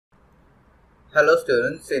Hello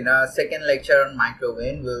students, in our second lecture on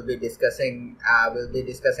Microwind, we'll be discussing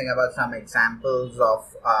about some examples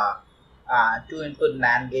of 2-input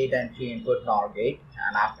NAND gate and 3-input NOR gate,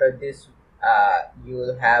 and after this you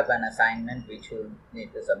will have an assignment which you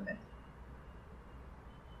need to submit.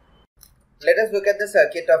 Let us look at the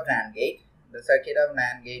circuit of NAND gate. The circuit of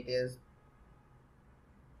NAND gate is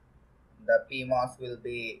the PMOS will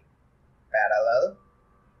be parallel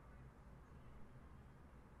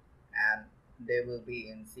and they will be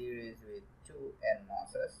in series with two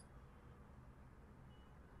NMOSes.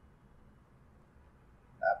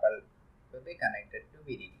 Will be connected to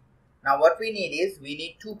VDD. Now what we need is we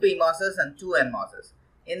need two PMOSes and two NMOSes.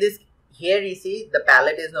 In this, here you see the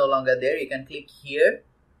palette is no longer there. You can click here.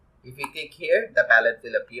 If you click here, the palette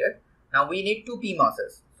will appear. Now we need two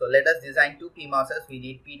PMOSes. So let us design two PMOSes. We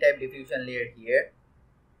need P-type diffusion layer here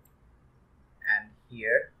and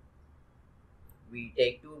here. We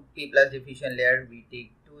take two P plus diffusion layer. We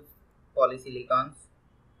take two polysilicons.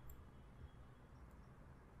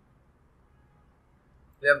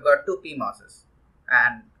 We have got two PMOSes,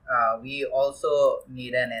 and we also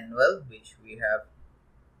need an N-well, which we have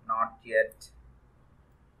not yet.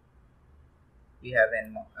 We have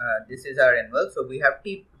this is our N-well, so we have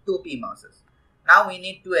two PMOSes. Now we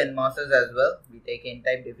need two NMOSes as well. We take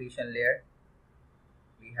N-type diffusion layer.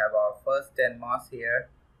 We have our first NMOS here.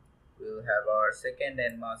 We will have our second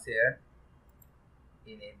NMOS here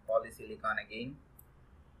in polysilicon again.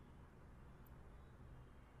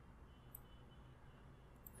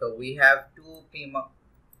 So we have two PMOSes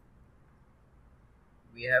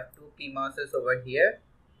over here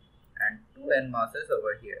and two NMOSes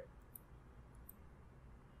over here.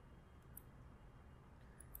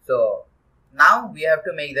 So now we have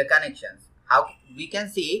to make the connections. How we can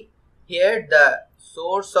see here, the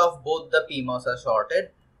source of both the PMOS are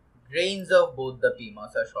shorted, drains of both the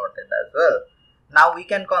PMOS are shorted as well. Now we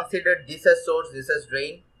can consider this as source, this as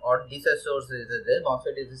drain, or this as source, this as drain.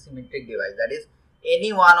 MOSFET is a symmetric device. That is,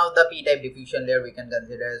 any one of the P-type diffusion layer we can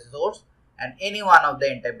consider as source, and any one of the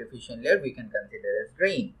N-type diffusion layer we can consider as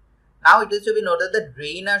drain. Now it is to be noted that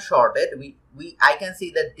drain are shorted. I can see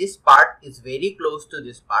that this part is very close to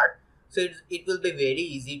this part, so it will be very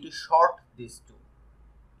easy to short these two.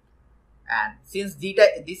 And since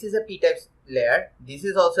this is a P-type layer, this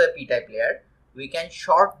is also a P-type layer, we can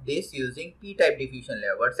short this using P-type diffusion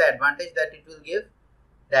layer. What's the advantage that it will give?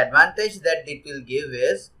 The advantage that it will give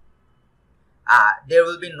is there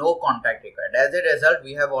will be no contact required. As a result,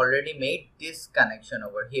 we have already made this connection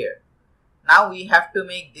over here. Now we have to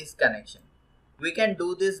make this connection. We can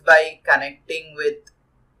do this by connecting with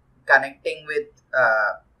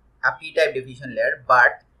a P-type diffusion layer,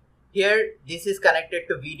 but here this is connected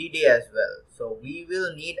to VDD as well. So we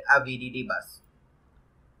will need a VDD bus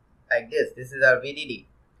like this. This is our VDD.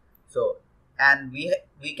 So, and we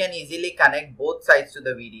can easily connect both sides to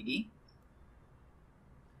the VDD.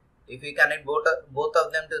 If we connect both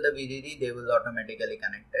of them to the VDD, they will automatically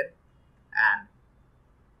connected. And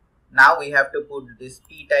now we have to put this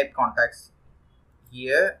P-type contacts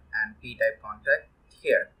here and P-type contact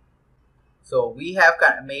here. So we have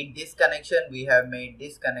made this connection. We have made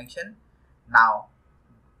this connection. Now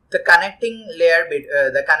the connecting layer,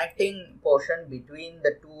 the connecting portion between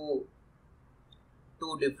the two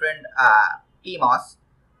different PMOS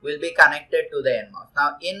will be connected to the NMOS.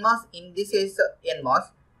 Now NMOS, in this case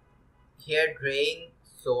NMOS, here drain,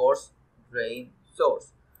 source, drain,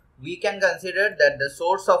 source. We can consider that the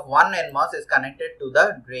source of one NMOS is connected to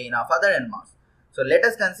the drain of other NMOS. So let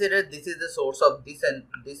us consider this is the source of this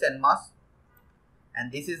NMOS,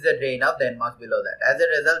 and this is the drain of the NMOS below that. As a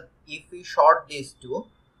result, if we short these two,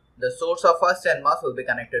 the source of first NMOS will be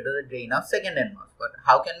connected to the drain of second NMOS. But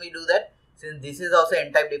how can we do that? Since this is also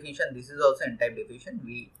N-type diffusion, this is also N-type diffusion,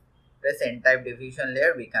 we press N-type diffusion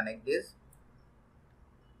layer, we connect this.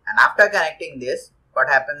 And after connecting this, what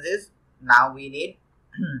happens is, now we need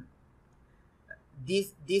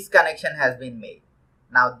this connection has been made.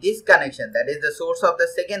 Now this connection, that is the source of the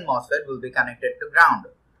second MOSFET, will be connected to ground.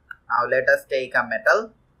 Now let us take a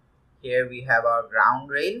metal. Here we have our ground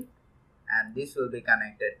rail, and this will be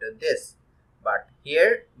connected to this. But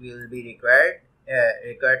here we will be required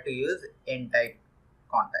to use N-type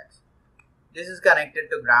contacts. This is connected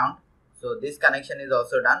to ground, so this connection is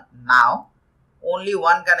also done. Now only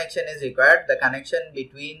one connection is required, the connection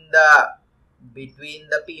between the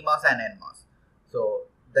PMOS and NMOS. So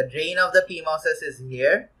the drain of the PMOSes is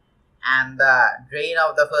here and the drain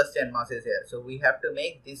of the first NMOS is here. So we have to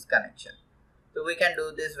make this connection. So we can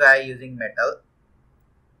do this by using metal.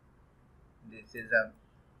 This is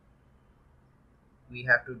we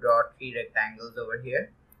have to draw three rectangles over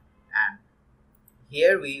here, and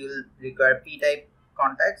here we will require p-type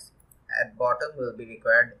contacts, at bottom will be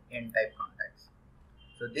required n-type contacts.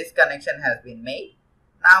 So this connection has been made.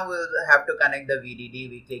 Now we'll have to connect the VDD.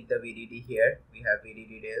 We click the VDD here, we have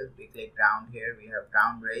VDD rail. We click ground here, we have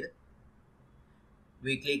ground rail.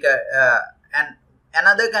 We click and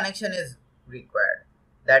another connection is required,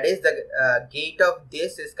 that is the gate of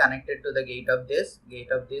this is connected to the gate of this,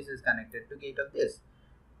 gate of this is connected to gate of this.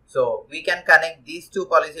 So we can connect these two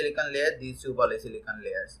polysilicon layers, these two polysilicon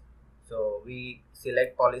layers. So we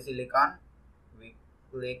select polysilicon, we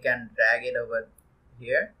click and drag it over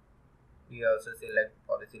here. We also select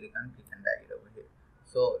polysilicon, we can drag it over here.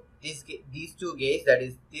 So these two gates, that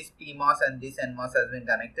is this PMOS and this NMOS has been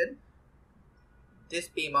connected. This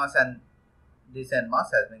PMOS and this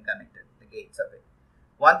NMOS has been connected, the gates of it.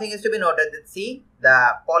 One thing is to be noted that see,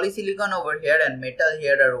 the polysilicon over here and metal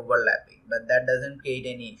here are overlapping, but that doesn't create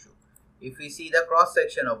any issue. If we see the cross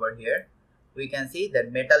section over here, we can see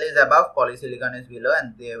that metal is above, polysilicon is below,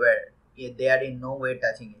 and they are in no way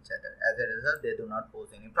touching each other. As a result, they do not pose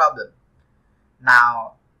any problem.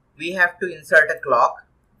 Now we have to insert a clock.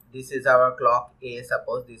 This is our clock A,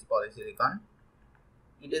 suppose this polysilicon.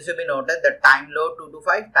 It is to be noted that time low 2 to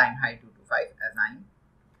 5, time high 2 to 5 assign.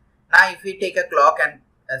 Now if we take a clock and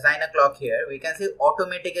assign a clock here, we can see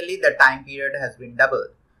automatically the time period has been doubled.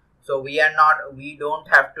 So we don't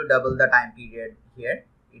have to double the time period here.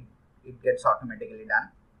 It gets automatically done.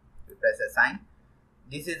 We press assign.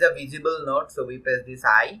 This is a visible node, so we press this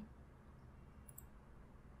I.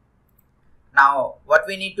 Now what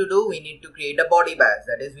we need to do, we need to create a body bias,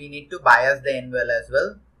 that is we need to bias the N-well as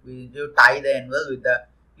well. We need to tie the N-well with the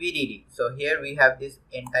VDD. So here we have this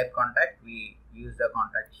N-type contact, we use the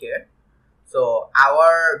contact here. So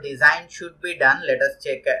our design should be done. Let us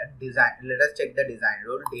check the design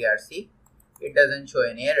rule, DRC. It doesn't show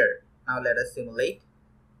any error. Now let us simulate.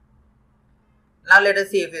 Now let us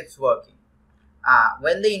see if it's working.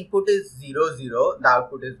 When the input is 0, 0, the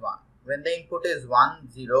output is 1. When the input is 1,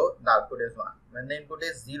 0, the output is 1. When the input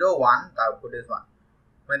is 0, 1, the output is 1.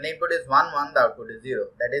 When the input is 1, 1, the output is 0.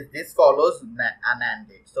 That is, this follows a NAND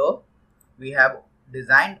gate. So we have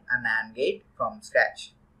designed a NAND gate from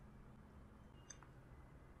scratch.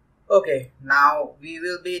 Okay, now we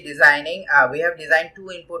will be designing, we have designed 2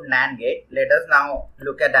 input NAND gate. Let us now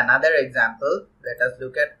look at another example. Let us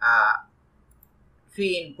look at a 3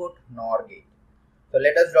 input NOR gate. So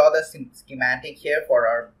let us draw the schematic here for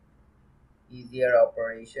our easier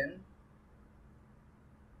operation.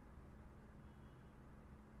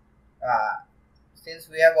 Since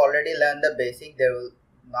we have already learned the basic, there will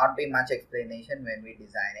not be much explanation when we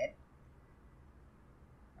design it.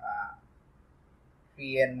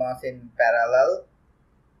 3 NMOS in parallel,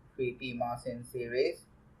 3 PMOS in series.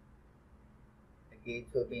 The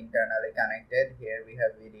gates will be internally connected. Here we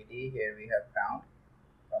have VDD, here we have ground.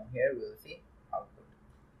 From here we will see output.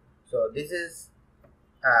 So this is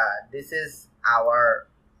our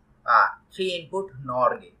 3 input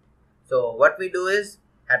NOR gate. So what we do is,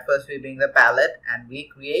 at first we bring the palette and we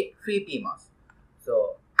create 3 PMOS.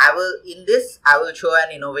 So I will show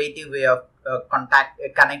an innovative way of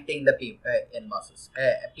connecting the PMOSes.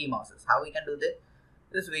 How we can do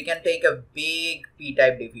this? We can take a big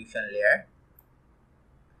p-type diffusion layer.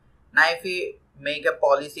 Now if we make a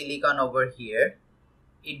polysilicon over here,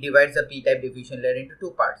 it divides the p-type diffusion layer into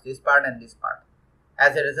 2 parts, this part and this part.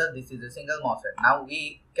 As a result, this is a single MOSFET. Now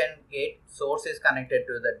we can get source is connected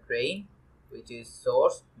to the drain, which is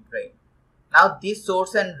source, drain. Now this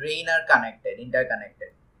source and drain are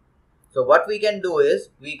interconnected. So what we can do is,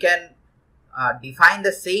 we can define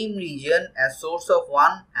the same region as source of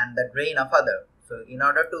one and the drain of other. So in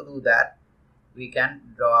order to do that, we can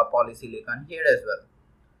draw a polysilicon here as well.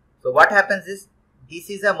 So what happens is, this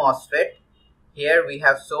is a MOSFET. Here we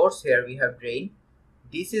have source, here we have drain.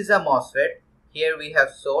 This is a MOSFET. Here we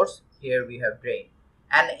have source, here we have drain.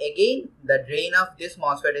 And again, the drain of this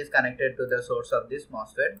MOSFET is connected to the source of this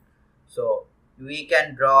MOSFET. So we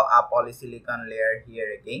can draw a polysilicon layer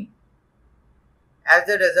here again. As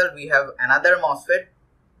a result, we have another MOSFET,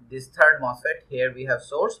 this third MOSFET. Here we have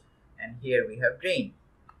source and here we have drain.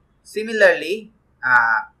 Similarly,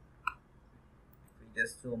 we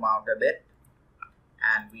just zoom out a bit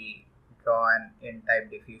and we draw an N-type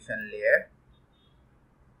diffusion layer.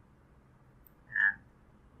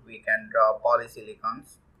 We can draw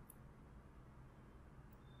polysilicons.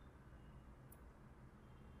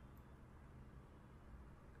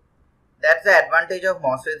 That's the advantage of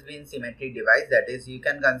MOSFETs being symmetric device, that is, you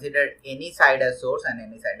can consider any side as source and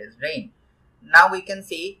any side as drain. Now we can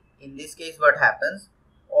see in this case what happens.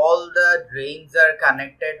 All the drains are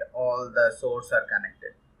connected, all the source are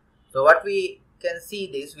connected. So what we can see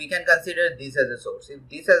this, we can consider this as a source. If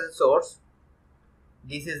this as a source,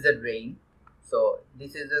 this is the drain. So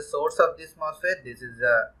this is the source of this MOSFET. This is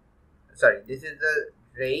the this is the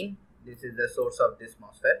drain. This is the source of this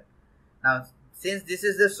MOSFET. Now, since this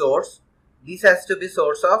is the source, this has to be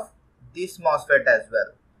source of this MOSFET as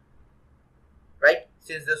well, right?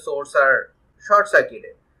 Since the source are short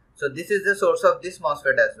circuited, so this is the source of this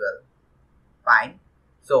MOSFET as well. Fine.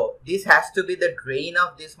 So this has to be the drain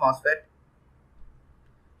of this MOSFET.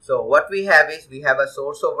 So what we have is, we have a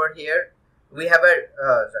source over here, we have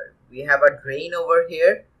a drain over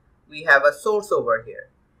here, we have a source over here.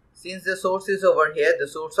 Since the source is over here, the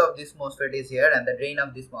source of this MOSFET is here and the drain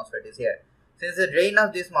of this MOSFET is here. Since the drain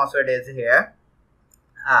of this MOSFET is here,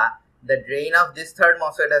 the drain of this third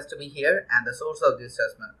MOSFET has to be here and the source of this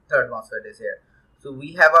third MOSFET is here. So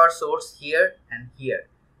we have our source here and here.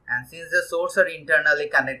 And since the source are internally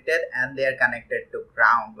connected and they are connected to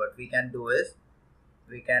ground, what we can do is,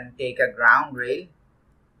 we can take a ground rail.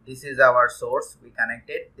 This is our source, we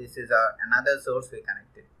connected. This is our another source, we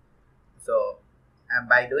connected. So, and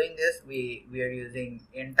by doing this, we are using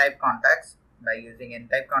N-type contacts. By using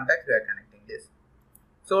N-type contacts, we are connecting this.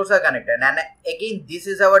 Source are connected, and again, this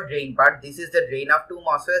is our drain part. This is the drain of two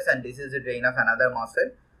MOSFETs and this is the drain of another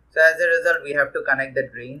MOSFET. So as a result, we have to connect the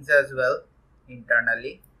drains as well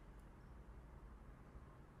internally.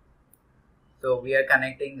 So we are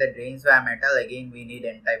connecting the drains via metal. Again, we need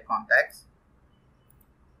N-type contacts.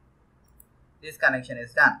 This connection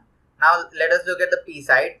is done. Now let us look at the P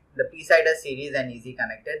side. The P side is series and easy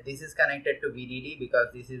connected. This is connected to VDD because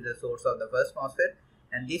this is the source of the first MOSFET,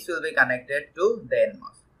 and this will be connected to the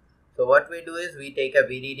NMOS. So what we do is, we take a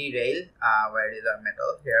VDD rail. Where is our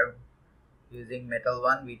metal? Here, using metal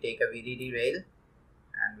one, we take a VDD rail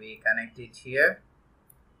and we connect it here.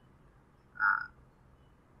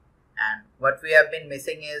 And what we have been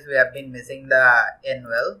missing is, we have been missing the N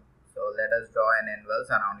well. So let us draw an N well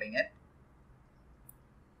surrounding it.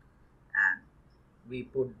 And we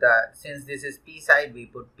put since this is P side, we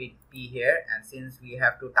put P here, and since we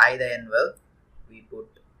have to tie the N well, we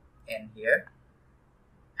put N here.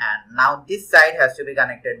 And now this side has to be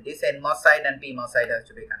connected. This NMOS side and PMOS side has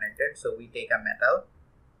to be connected. So we take a metal.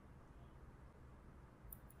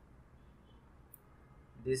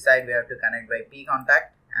 This side we have to connect by P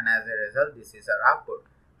contact, and as a result, this is our output.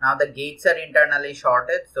 Now the gates are internally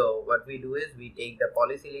shorted. So what we do is, we take the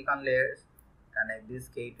polysilicon layers, connect this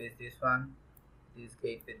gate with this one, this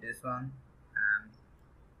gate with this one, and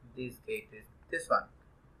this gate with this one.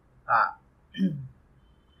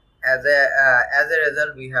 As a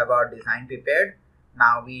result, we have our design prepared.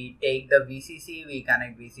 Now we take the VCC, we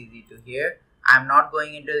connect VCC to here. I'm not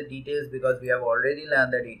going into the details because we have already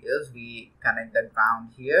learned the details. We connect the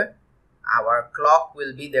ground here. Our clock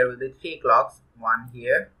will be, there will be three clocks. One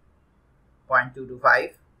here,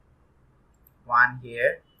 0.225, one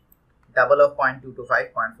here, double of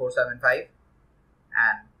 0.225, 0.475,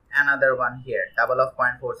 and another one here, double of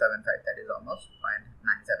 0.475, that is almost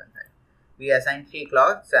 0.975. We assign three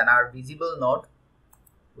clocks, and our visible node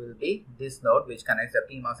will be this node which connects the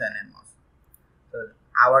PMOS and NMOS. So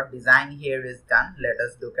our design here is done. Let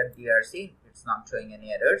us look at DRC. It's not showing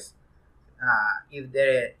any errors. If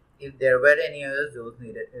there were any errors, those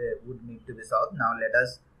would need to be solved. Now let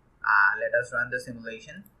us run the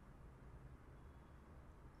simulation.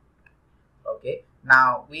 Okay.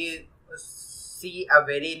 Now we see a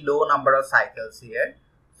very low number of cycles here.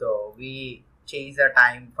 So we change the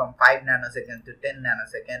time from 5 nanoseconds to 10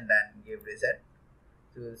 nanoseconds and give reset.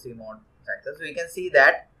 So we'll see more cycles. We can see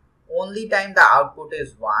that only time the output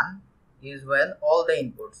is 1 is when all the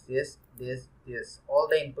inputs, all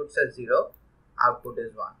the inputs are 0, output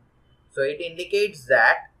is 1. So it indicates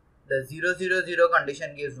that the 0, 0, 0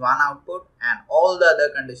 condition gives 1 output and all the other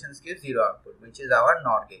conditions give 0 output, which is our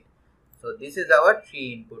NOR gate. So this is our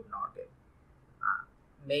 3 input NOR gate.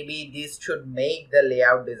 Maybe this should make the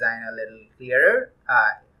layout design a little clearer.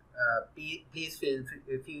 Please feel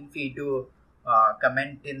free to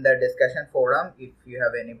comment in the discussion forum if you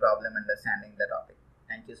have any problem understanding the topic.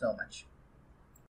 Thank you so much.